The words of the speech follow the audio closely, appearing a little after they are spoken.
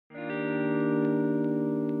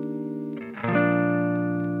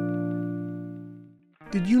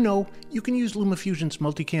Did you know you can use LumaFusion's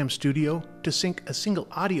Multicam Studio to sync a single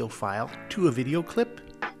audio file to a video clip?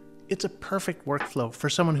 It's a perfect workflow for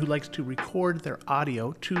someone who likes to record their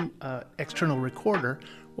audio to an external recorder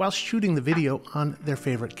while shooting the video on their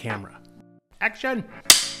favorite camera. Action!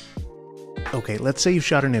 Okay, let's say you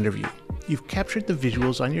shot an interview. You've captured the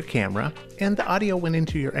visuals on your camera and the audio went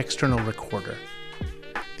into your external recorder.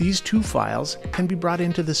 These two files can be brought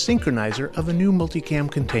into the synchronizer of a new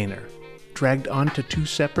multicam container, dragged onto two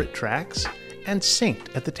separate tracks, and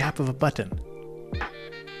synced at the tap of a button.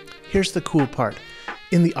 Here's the cool part.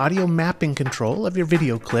 In the audio mapping control of your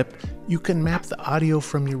video clip, you can map the audio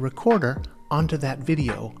from your recorder onto that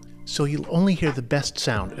video, so you'll only hear the best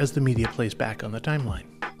sound as the media plays back on the timeline.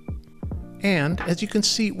 And as you can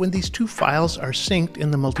see, when these two files are synced in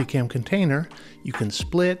the multicam container, you can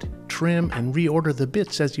split, trim, and reorder the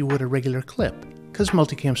bits as you would a regular clip, because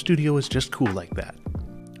Multicam Studio is just cool like that.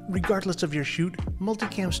 Regardless of your shoot,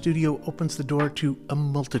 Multicam Studio opens the door to a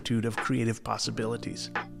multitude of creative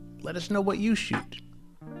possibilities. Let us know what you shoot.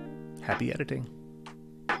 Happy editing.